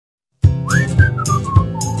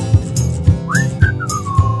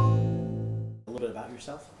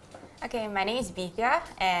yourself? Okay, my name is Bethia,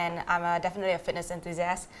 and I'm definitely a fitness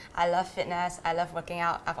enthusiast. I love fitness, I love working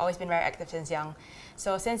out. I've always been very active since young.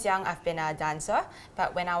 So since young, I've been a dancer,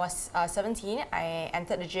 but when I was 17, I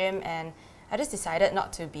entered the gym and I just decided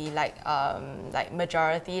not to be like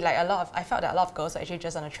majority, I felt that a lot of girls were actually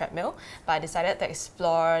just on a treadmill, but I decided to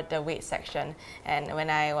explore the weight section. And when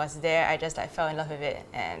I was there, I just fell in love with it,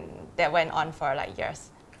 and that went on for years.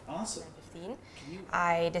 Awesome. 15,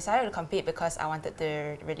 I decided to compete because I wanted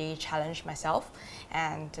to really challenge myself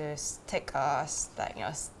and to take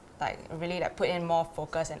really put in more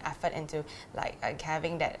focus and effort into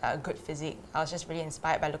having that good physique. I was just really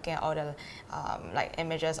inspired by looking at all the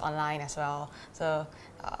images online as well. So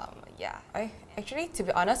yeah, to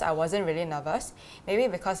be honest, I wasn't really nervous. Maybe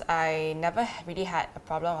because I never really had a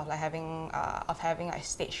problem of having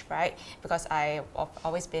stage fright, because I've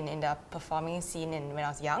always been in the performing scene when I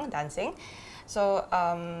was young, dancing. So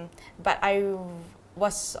but I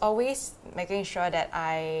was always making sure that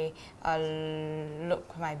I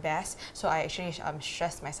look my best. So I actually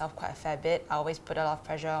stressed myself quite a fair bit. I always put a lot of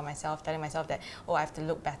pressure on myself, telling myself that, oh, I have to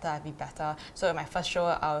look better, I have to be better. So in my first show,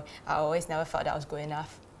 I always never felt that I was good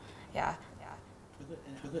enough. Yeah.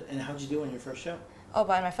 And how did you do on your first show? Oh,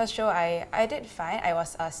 but in my first show, I did fine. I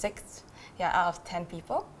was 6th, out of 10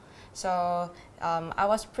 people. So I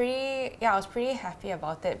was pretty happy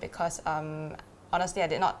about it, because honestly, I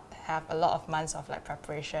did not have a lot of months of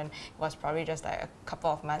preparation. It was probably just a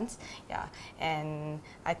couple of months, and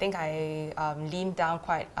I think I leaned down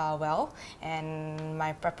quite well, and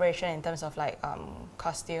my preparation in terms of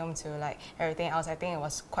costume to everything else, I think it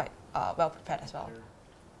was quite well prepared as well.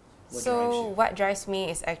 What drives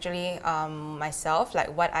me is actually myself,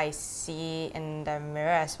 what I see in the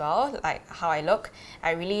mirror as well, how I look.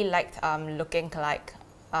 I really liked looking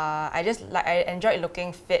I enjoyed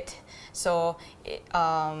looking fit. So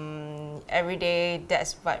every day,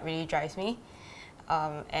 that's what really drives me.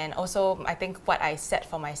 And also, I think what I set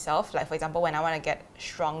for myself, for example, when I want to get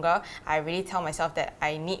stronger, I really tell myself that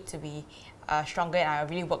I need to be stronger, and I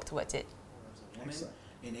really work towards it. Excellent.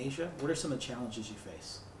 In Asia, what are some of the challenges you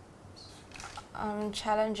face?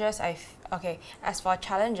 Challenges, as for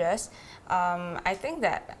challenges, I think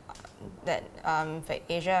that for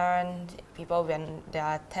Asian people, when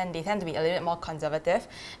they tend to be a little bit more conservative,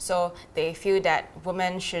 so they feel that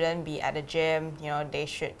women shouldn't be at the gym. They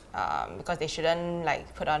should because they shouldn't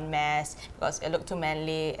put on masks, because it looks too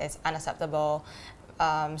manly, it's unacceptable.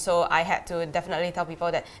 So I had to definitely tell people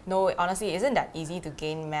that no, honestly, it isn't that easy to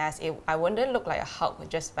gain mass. I wouldn't look like a Hulk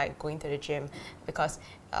just by going to the gym, because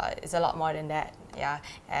it's a lot more than that.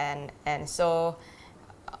 And so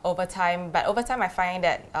over time I find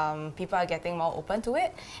that people are getting more open to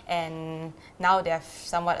it, and now they've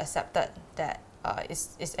somewhat accepted that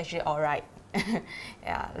it's actually alright.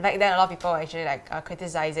 Back then a lot of people were actually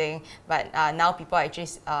criticizing, but now people are actually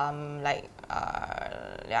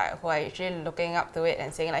who are actually looking up to it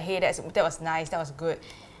and saying hey, that was nice, that was good.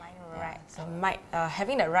 Right. So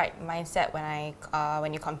having the right mindset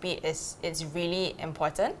when you compete is really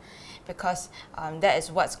important, because that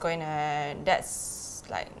is what's that's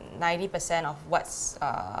 90% of what's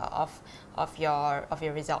of your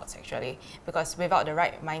results actually. Because without the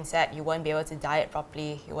right mindset, you won't be able to diet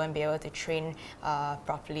properly, you won't be able to train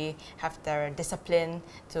properly, have the discipline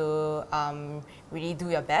to really do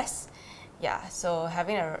your best. So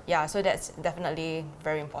so that's definitely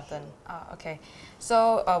very important.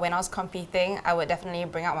 So when I was competing, I would definitely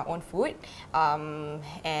bring out my own food,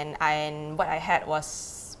 and what I had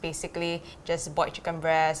was basically just boiled chicken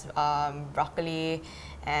breast, broccoli,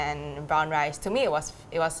 and brown rice. To me,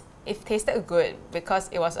 it tasted good, because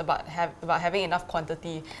it was about having enough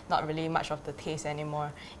quantity, not really much of the taste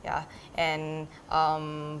anymore. And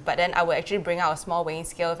but then I would actually bring out a small weighing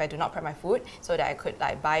scale if I do not prep my food, so that I could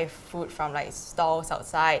buy food from stalls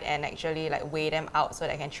outside and actually weigh them out, so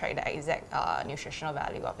that I can track the exact nutritional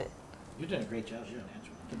value of it. You're doing a great job. You're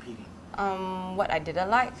competing. What I didn't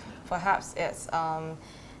like, perhaps, is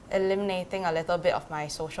eliminating a little bit of my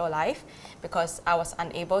social life, because I was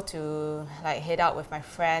unable to head out with my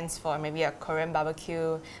friends for maybe a Korean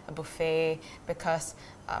barbecue, a buffet, because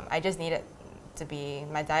I just needed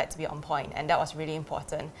my diet to be on point, and that was really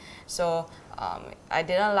important. So I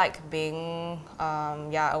didn't like being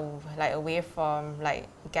away from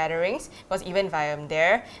gatherings, because even if I am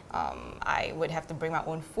there, I would have to bring my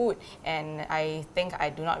own food, and I think I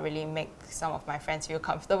do not really make some of my friends feel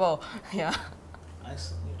comfortable.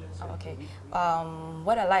 Excellent.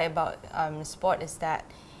 What I like about sport is that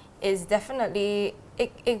it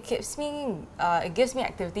it keeps me, it gives me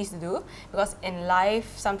activities to do, because in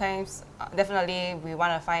life sometimes definitely we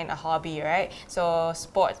want to find a hobby, right? So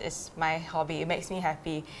sport is my hobby. It makes me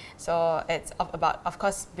happy. So it's about, of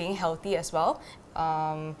course, being healthy as well.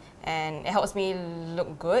 And it helps me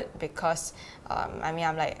look good because I mean,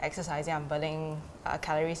 I'm like exercising, I'm burning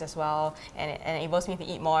calories as well, and it enables me to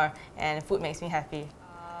eat more, and food makes me happy.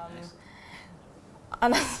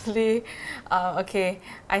 Honestly, okay,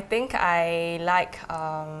 I think I like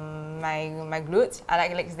my glutes. I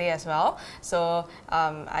like legs day as well. So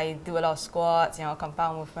I do a lot of squats, you know,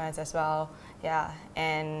 compound movements as well. Yeah,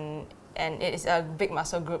 and it is a big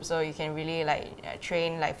muscle group, so you can really like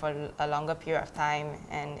train like for a longer period of time,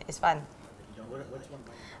 and it's fun. What's one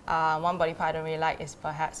body? One body part I don't really like is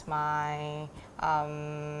perhaps my,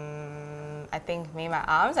 I think maybe my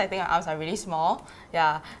arms. I think my arms are really small.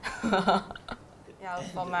 Yeah. Yeah,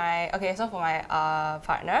 for my, okay, so for my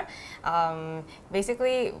partner,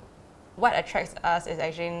 basically what attracts us is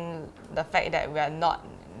actually the fact that we are not,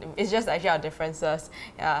 it's just actually our differences.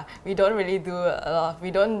 Yeah, we don't really do a lot of,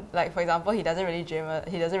 we don't, like for example, he doesn't really gym,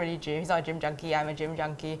 he's not a gym junkie, I'm a gym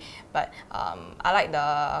junkie, but I like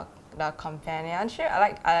the companionship.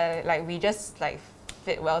 I like we just like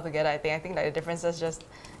fit well together. I think like the differences just,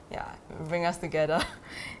 yeah, bring us together.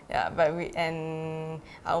 Yeah, but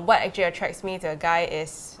what actually attracts me to a guy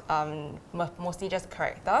is mostly just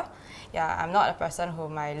character. Yeah, I'm not a person who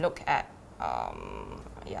might look at,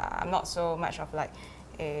 yeah, I'm not so much of like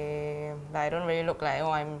I don't really look like,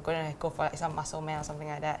 oh, I'm going to go for like some muscle man or something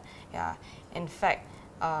like that. Yeah, in fact,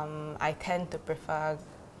 I tend to prefer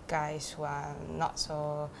guys who are not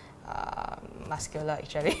so muscular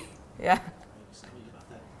actually. Yeah.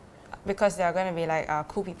 Because there are going to be like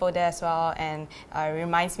cool people there as well, and it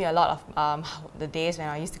reminds me a lot of the days when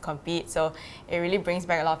I used to compete, so it really brings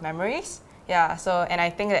back a lot of memories. Yeah, so, and I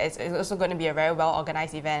think that it's also going to be a very well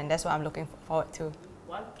organized event, and that's what I'm looking forward to.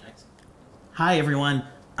 Hi everyone,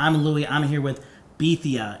 I'm Louie. I'm here with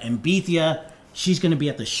Bethia, and Bethia, she's going to be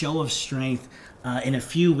at the Show of Strength in a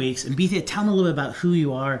few weeks. And Bethia, tell me a little bit about who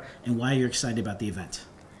you are and why you're excited about the event.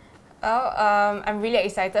 Well, I'm really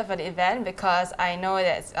excited for the event because I know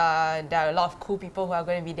that there are a lot of cool people who are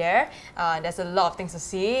going to be there. There's a lot of things to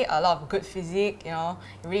see, a lot of good physique, you know,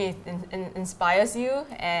 it really inspires you,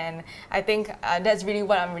 and I think that's really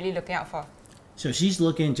what I'm really looking out for. So she's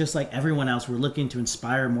looking, just like everyone else, we're looking to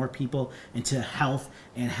inspire more people into health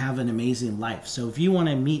and have an amazing life. So if you want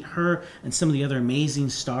to meet her and some of the other amazing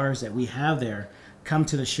stars that we have there, come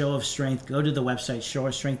to the Show of Strength, go to the website, Show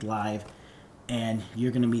of Strength Live, and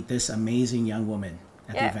you're going to meet this amazing young woman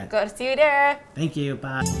at the event. Good to see you there. Thank you.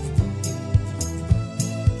 Bye.